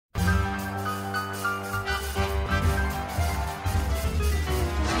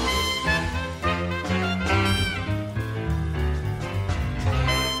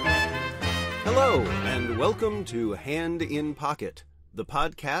Welcome to Hand in Pocket, the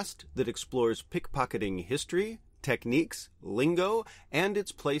podcast that explores pickpocketing history, techniques, lingo, and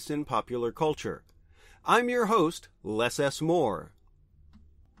its place in popular culture. I'm your host, Les S. Moore.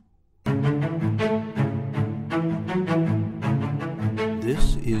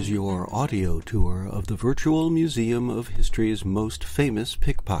 This is your audio tour of the virtual museum of history's most famous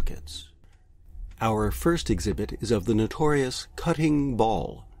pickpockets. Our first exhibit is of the notorious Cutting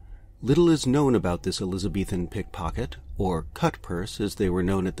Ball. Little is known about this Elizabethan pickpocket, or cut purse as they were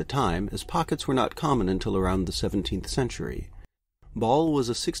known at the time, as pockets were not common until around the 17th century. Ball was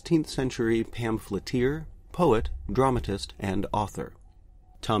a 16th century pamphleteer, poet, dramatist, and author.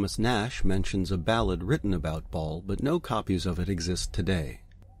 Thomas Nash mentions a ballad written about Ball, but no copies of it exist today.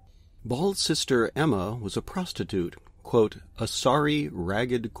 Ball's sister Emma was a prostitute, quote, a sorry,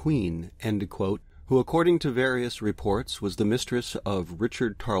 ragged queen, end quote, who, according to various reports, was the mistress of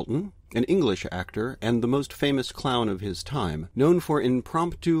Richard Tarleton, an English actor and the most famous clown of his time, known for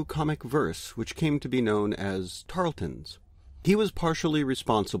impromptu comic verse, which came to be known as tarletons. He was partially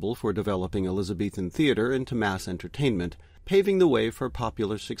responsible for developing Elizabethan theater into mass entertainment, paving the way for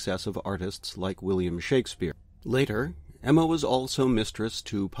popular success of artists like William Shakespeare. Later, Emma was also mistress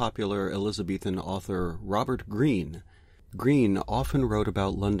to popular Elizabethan author Robert Greene. Greene often wrote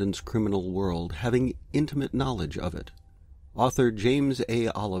about London's criminal world, having intimate knowledge of it. Author James A.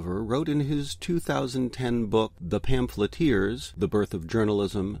 Oliver wrote in his 2010 book The Pamphleteers, The Birth of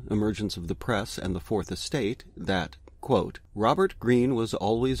Journalism, Emergence of the Press, and the Fourth Estate that, quote, Robert Greene was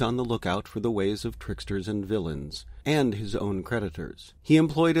always on the lookout for the ways of tricksters and villains, and his own creditors. He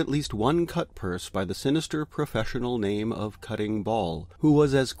employed at least one cut purse by the sinister professional name of Cutting Ball, who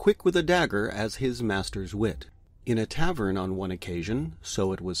was as quick with a dagger as his master's wit. In a tavern on one occasion,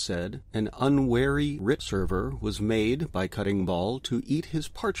 so it was said, an unwary writ server was made by Cutting Ball to eat his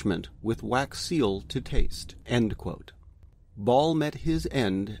parchment with wax seal to taste, end quote. Ball met his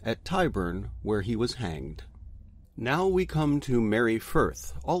end at Tyburn, where he was hanged. Now we come to Mary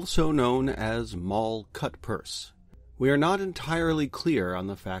Firth, also known as Moll Cutpurse. We are not entirely clear on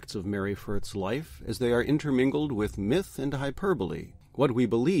the facts of Mary Firth's life, as they are intermingled with myth and hyperbole. What we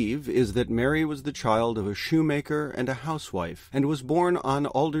believe is that Mary was the child of a shoemaker and a housewife, and was born on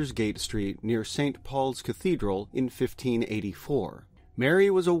Aldersgate Street near St. Paul's Cathedral in 1584.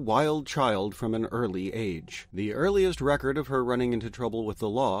 Mary was a wild child from an early age. The earliest record of her running into trouble with the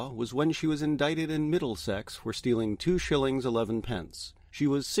law was when she was indicted in Middlesex for stealing 2 shillings 11 pence. She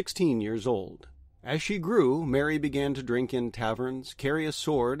was 16 years old. As she grew, Mary began to drink in taverns, carry a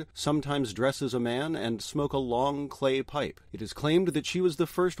sword, sometimes dress as a man, and smoke a long clay pipe. It is claimed that she was the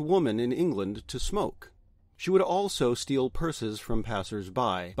first woman in England to smoke. She would also steal purses from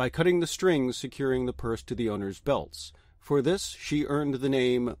passers-by, by cutting the strings securing the purse to the owner's belts. For this, she earned the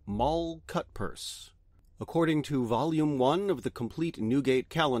name Moll Cutpurse. According to Volume 1 of the Complete Newgate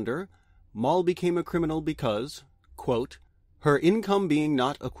Calendar, Moll became a criminal because, quote, her income being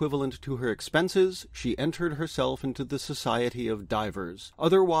not equivalent to her expenses, she entered herself into the society of divers,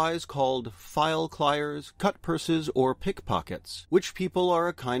 otherwise called file-cliers, cut-purses, or pickpockets, which people are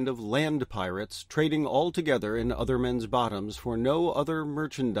a kind of land pirates, trading altogether in other men's bottoms for no other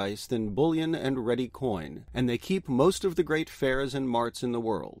merchandise than bullion and ready coin, and they keep most of the great fairs and marts in the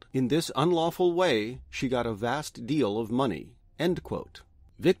world. In this unlawful way, she got a vast deal of money. End quote.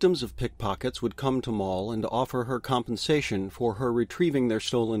 Victims of pickpockets would come to Moll and offer her compensation for her retrieving their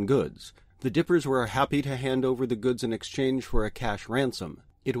stolen goods. The dippers were happy to hand over the goods in exchange for a cash ransom.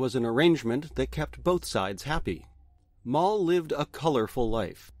 It was an arrangement that kept both sides happy. Moll lived a colorful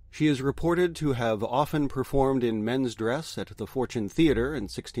life. She is reported to have often performed in men's dress at the Fortune Theatre in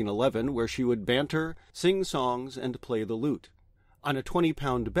 1611, where she would banter, sing songs, and play the lute. On a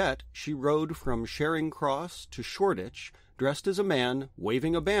 20-pound bet, she rode from Charing Cross to Shoreditch, dressed as a man,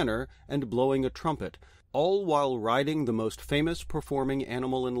 waving a banner, and blowing a trumpet, all while riding the most famous performing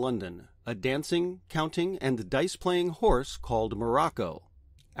animal in London, a dancing, counting, and dice-playing horse called Morocco.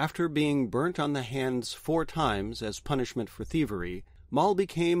 After being burnt on the hands 4 times as punishment for thievery, Moll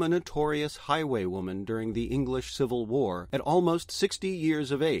became a notorious highwaywoman during the English Civil War at almost 60 years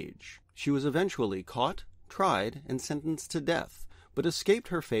of age. She was eventually caught, tried, and sentenced to death, but escaped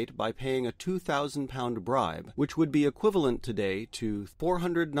her fate by paying a £2,000 bribe, which would be equivalent today to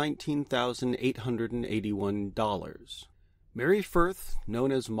 $419,881. Mary Firth,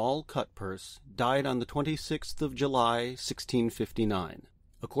 known as Moll Cutpurse, died on the 26th of July, 1659.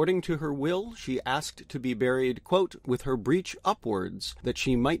 According to her will, she asked to be buried, quote, with her breech upwards, that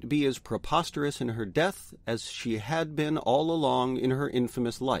she might be as preposterous in her death as she had been all along in her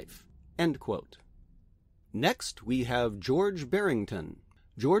infamous life, end quote. Next, we have George Barrington.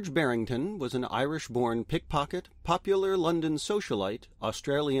 George Barrington was an Irish-born pickpocket, popular London socialite,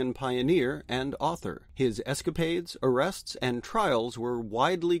 Australian pioneer, and author. His escapades, arrests, and trials were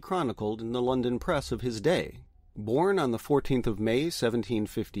widely chronicled in the London press of his day. Born on the 14th of May,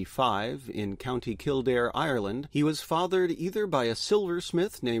 1755, in County Kildare, Ireland, he was fathered either by a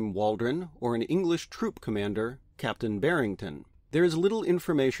silversmith named Waldron or an English troop commander, Captain Barrington. There is little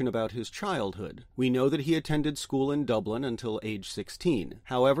information about his childhood. We know that he attended school in Dublin until age 16.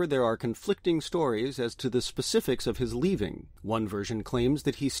 However, there are conflicting stories as to the specifics of his leaving. One version claims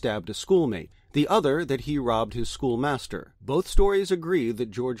that he stabbed a schoolmate, the other that he robbed his schoolmaster. Both stories agree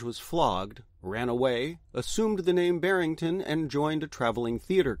that George was flogged, ran away, assumed the name Barrington, and joined a traveling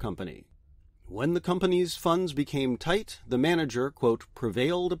theater company. When the company's funds became tight, the manager, quote,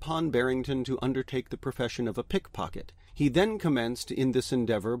 prevailed upon Barrington to undertake the profession of a pickpocket. He then commenced in this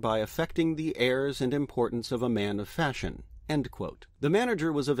endeavor by affecting the airs and importance of a man of fashion. End quote. The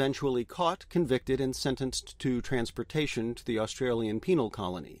manager was eventually caught, convicted, and sentenced to transportation to the Australian penal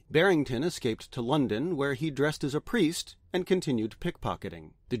colony. Barrington escaped to London, where he dressed as a priest and continued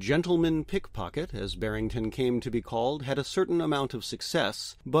pickpocketing. The gentleman pickpocket, as Barrington came to be called, had a certain amount of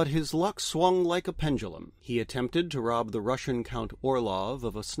success, but his luck swung like a pendulum. He attempted to rob the Russian Count Orlov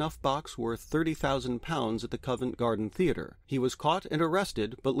of a snuff-box worth £30,000 at the Covent Garden Theatre. He was caught and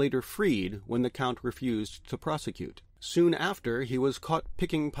arrested, but later freed when the Count refused to prosecute. Soon after, he was caught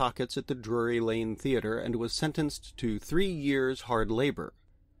picking pockets at the Drury Lane Theatre and was sentenced to 3 years' hard labor.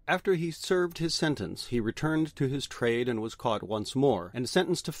 After he served his sentence, he returned to his trade and was caught once more, and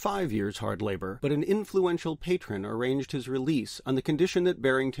sentenced to 5 years' hard labor, but an influential patron arranged his release on the condition that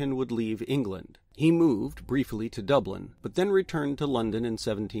Barrington would leave England. He moved briefly to Dublin, but then returned to London in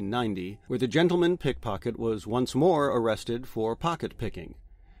 1790, where the gentleman pickpocket was once more arrested for pocket-picking.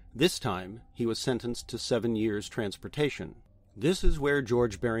 This time, he was sentenced to 7 years' transportation. This is where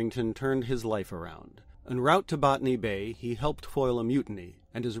George Barrington turned his life around. En route to Botany Bay, he helped foil a mutiny,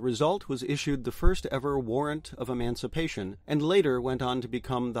 and as a result was issued the first ever warrant of emancipation, and later went on to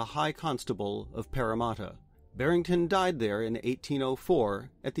become the High Constable of Parramatta. Barrington died there in 1804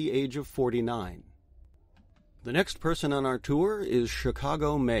 at the age of 49. The next person on our tour is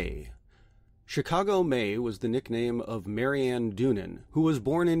Chicago May. Chicago May was the nickname of Marianne Doonan, who was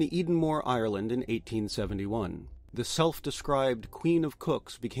born in Edenmore, Ireland in 1871. The self-described Queen of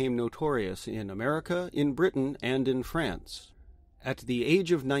Cooks became notorious in America, in Britain, and in France. At the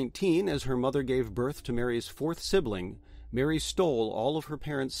age of 19, as her mother gave birth to Mary's fourth sibling, Mary stole all of her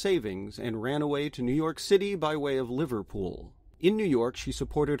parents' savings and ran away to New York City by way of Liverpool. In New York, she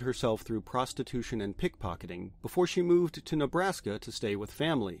supported herself through prostitution and pickpocketing before she moved to Nebraska to stay with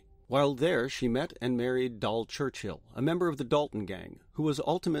family. While there, she met and married Doll Churchill, a member of the Dalton gang, who was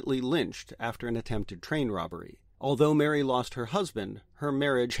ultimately lynched after an attempted train robbery. Although Mary lost her husband, her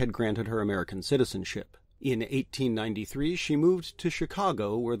marriage had granted her American citizenship. In 1893, she moved to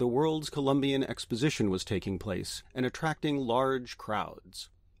Chicago, where the World's Columbian Exposition was taking place and attracting large crowds.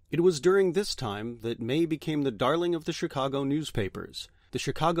 It was during this time that May became the darling of the Chicago newspapers. The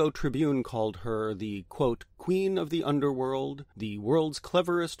Chicago Tribune called her the, quote, Queen of the Underworld, the world's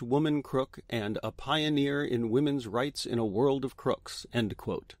cleverest woman crook, and a pioneer in women's rights in a world of crooks, end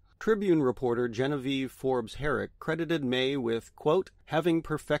quote. Tribune reporter Genevieve Forbes Herrick credited May with, quote, having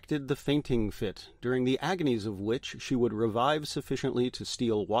perfected the fainting fit, during the agonies of which she would revive sufficiently to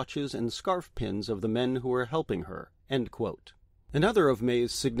steal watches and scarf pins of the men who were helping her, end quote. Another of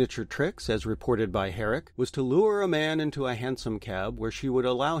May's signature tricks, as reported by Herrick, was to lure a man into a hansom cab where she would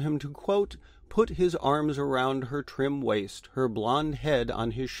allow him to, quote, put his arms around her trim waist, her blonde head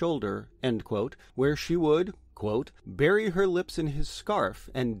on his shoulder, end quote, where she would, quote, bury her lips in his scarf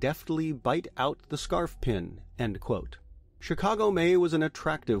and deftly bite out the scarf pin, end quote. Chicago May was an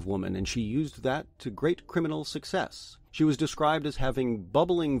attractive woman, and she used that to great criminal success. She was described as having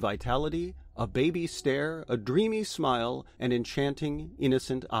bubbling vitality, a baby stare, a dreamy smile, and enchanting,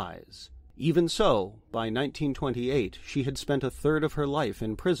 innocent eyes. Even so, by 1928, she had spent a third of her life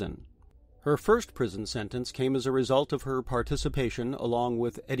in prison. Her first prison sentence came as a result of her participation, along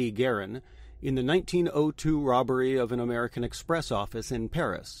with Eddie Guerin, in the 1902 robbery of an American Express office in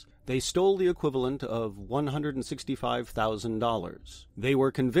Paris. They stole the equivalent of $165,000. They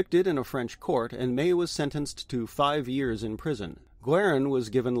were convicted in a French court, and May was sentenced to 5 years in prison. Guerin was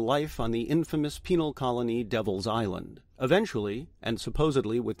given life on the infamous penal colony Devil's Island. Eventually, and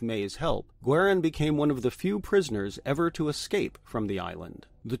supposedly with May's help, Guerin became one of the few prisoners ever to escape from the island.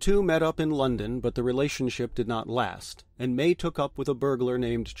 The two met up in London, but the relationship did not last, and May took up with a burglar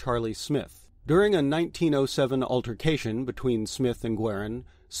named Charlie Smith. During a 1907 altercation between Smith and Guerin,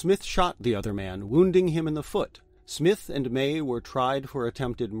 Smith shot the other man, wounding him in the foot. Smith and May were tried for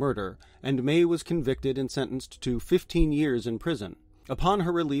attempted murder, and May was convicted and sentenced to 15 years in prison. Upon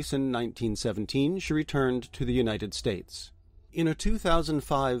her release in 1917, she returned to the United States. In a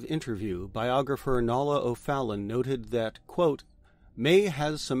 2005 interview, biographer Nala O'Fallon noted that, quote, May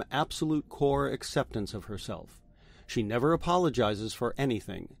has some absolute core acceptance of herself. She never apologizes for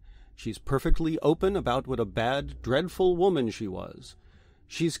anything. She's perfectly open about what a bad, dreadful woman she was.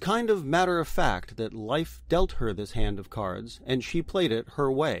 She's kind of matter-of-fact that life dealt her this hand of cards, and she played it her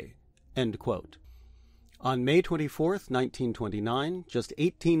way. End quote. On May 24, 1929, just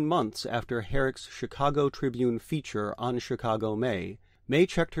 18 months after Herrick's Chicago Tribune feature on Chicago May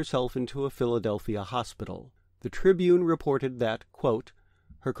checked herself into a Philadelphia hospital. The Tribune reported that, quote,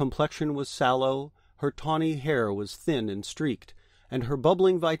 her complexion was sallow, her tawny hair was thin and streaked, and her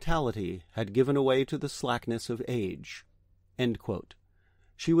bubbling vitality had given way to the slackness of age. End quote.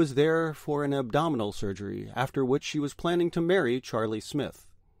 She was there for an abdominal surgery, after which she was planning to marry Charlie Smith.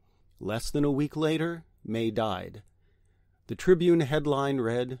 Less than a week later, May died. The Tribune headline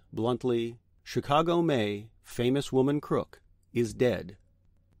read, bluntly, Chicago May, famous woman crook, is dead.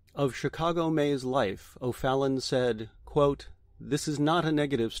 Of Chicago May's life, O'Fallon said, quote, this is not a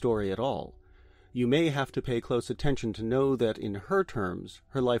negative story at all. You may have to pay close attention to know that in her terms,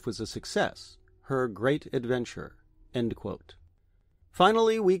 her life was a success, her great adventure. End quote.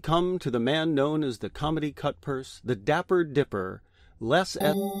 Finally, we come to the man known as the comedy cutpurse, the Dapper Dipper,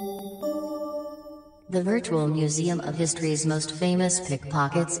 The Virtual Museum of History's Most Famous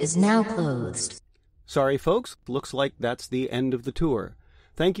Pickpockets is now closed. Sorry, folks, looks like that's the end of the tour.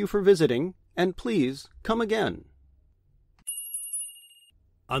 Thank you for visiting, and please come again.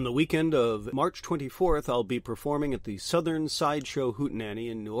 On the weekend of March 24th, I'll be performing at the Southern Sideshow Hootenanny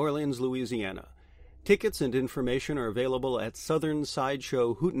in New Orleans, Louisiana. Tickets and information are available at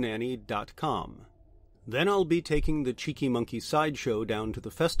southernsideshowhootenanny.com. Then I'll be taking the Cheeky Monkey Sideshow down to the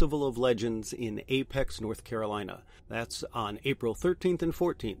Festival of Legends in Apex, North Carolina. That's on April 13th and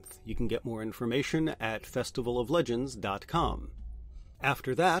 14th. You can get more information at festivaloflegends.com.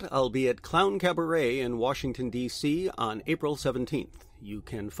 After that, I'll be at Clown Cabaret in Washington, D.C. on April 17th. You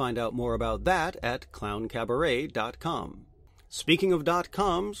can find out more about that at clowncabaret.com. Speaking of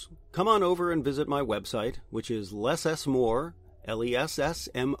 .coms, come on over and visit my website, which is lessmoore,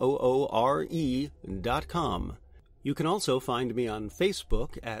 LESSMOORE.com. You can also find me on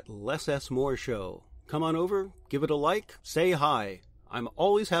Facebook at Les S. Moore Show. Come on over, give it a like, say hi. I'm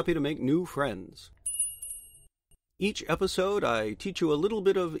always happy to make new friends. Each episode, I teach you a little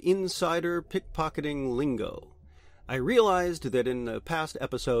bit of insider pickpocketing lingo. I realized that in the past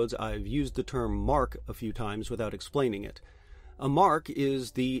episodes I've used the term mark a few times without explaining it. A mark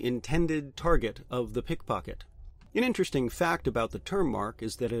is the intended target of the pickpocket. An interesting fact about the term mark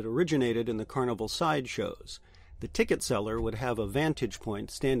is that it originated in the carnival sideshows. The ticket seller would have a vantage point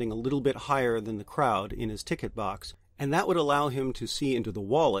standing a little bit higher than the crowd in his ticket box, and that would allow him to see into the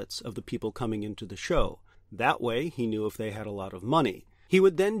wallets of the people coming into the show. That way, he knew if they had a lot of money. He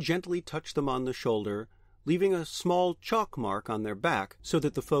would then gently touch them on the shoulder, leaving a small chalk mark on their back so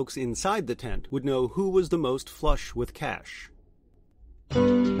that the folks inside the tent would know who was the most flush with cash.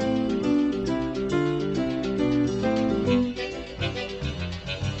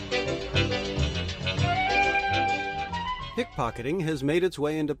 Pickpocketing has made its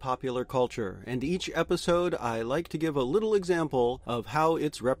way into popular culture, and each episode I like to give a little example of how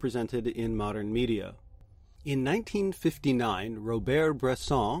it's represented in modern media. In 1959, Robert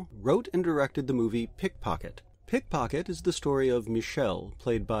Bresson wrote and directed the movie Pickpocket. Pickpocket is the story of Michel,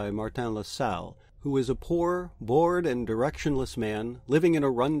 played by Martin LaSalle, who is a poor, bored, and directionless man living in a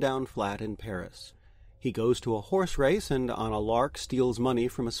run-down flat in Paris. He goes to a horse race and on a lark steals money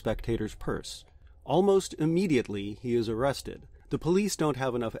from a spectator's purse. Almost immediately, he is arrested. The police don't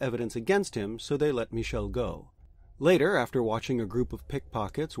have enough evidence against him, so they let Michel go. Later, after watching a group of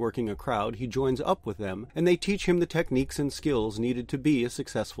pickpockets working a crowd, he joins up with them, and they teach him the techniques and skills needed to be a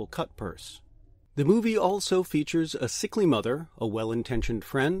successful cut-purse. The movie also features a sickly mother, a well-intentioned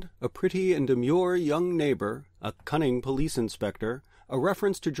friend, a pretty and demure young neighbor, a cunning police inspector, a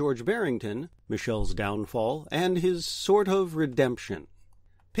reference to George Barrington, Michel's downfall, and his sort of redemption.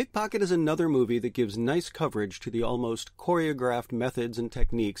 Pickpocket is another movie that gives nice coverage to the almost choreographed methods and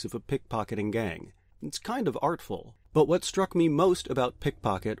techniques of a pickpocketing gang. It's kind of artful. But what struck me most about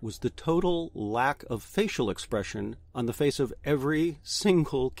Pickpocket was the total lack of facial expression on the face of every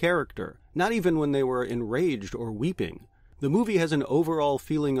single character, not even when they were enraged or weeping. The movie has an overall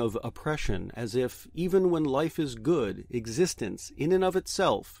feeling of oppression, as if, even when life is good, existence, in and of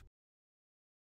itself,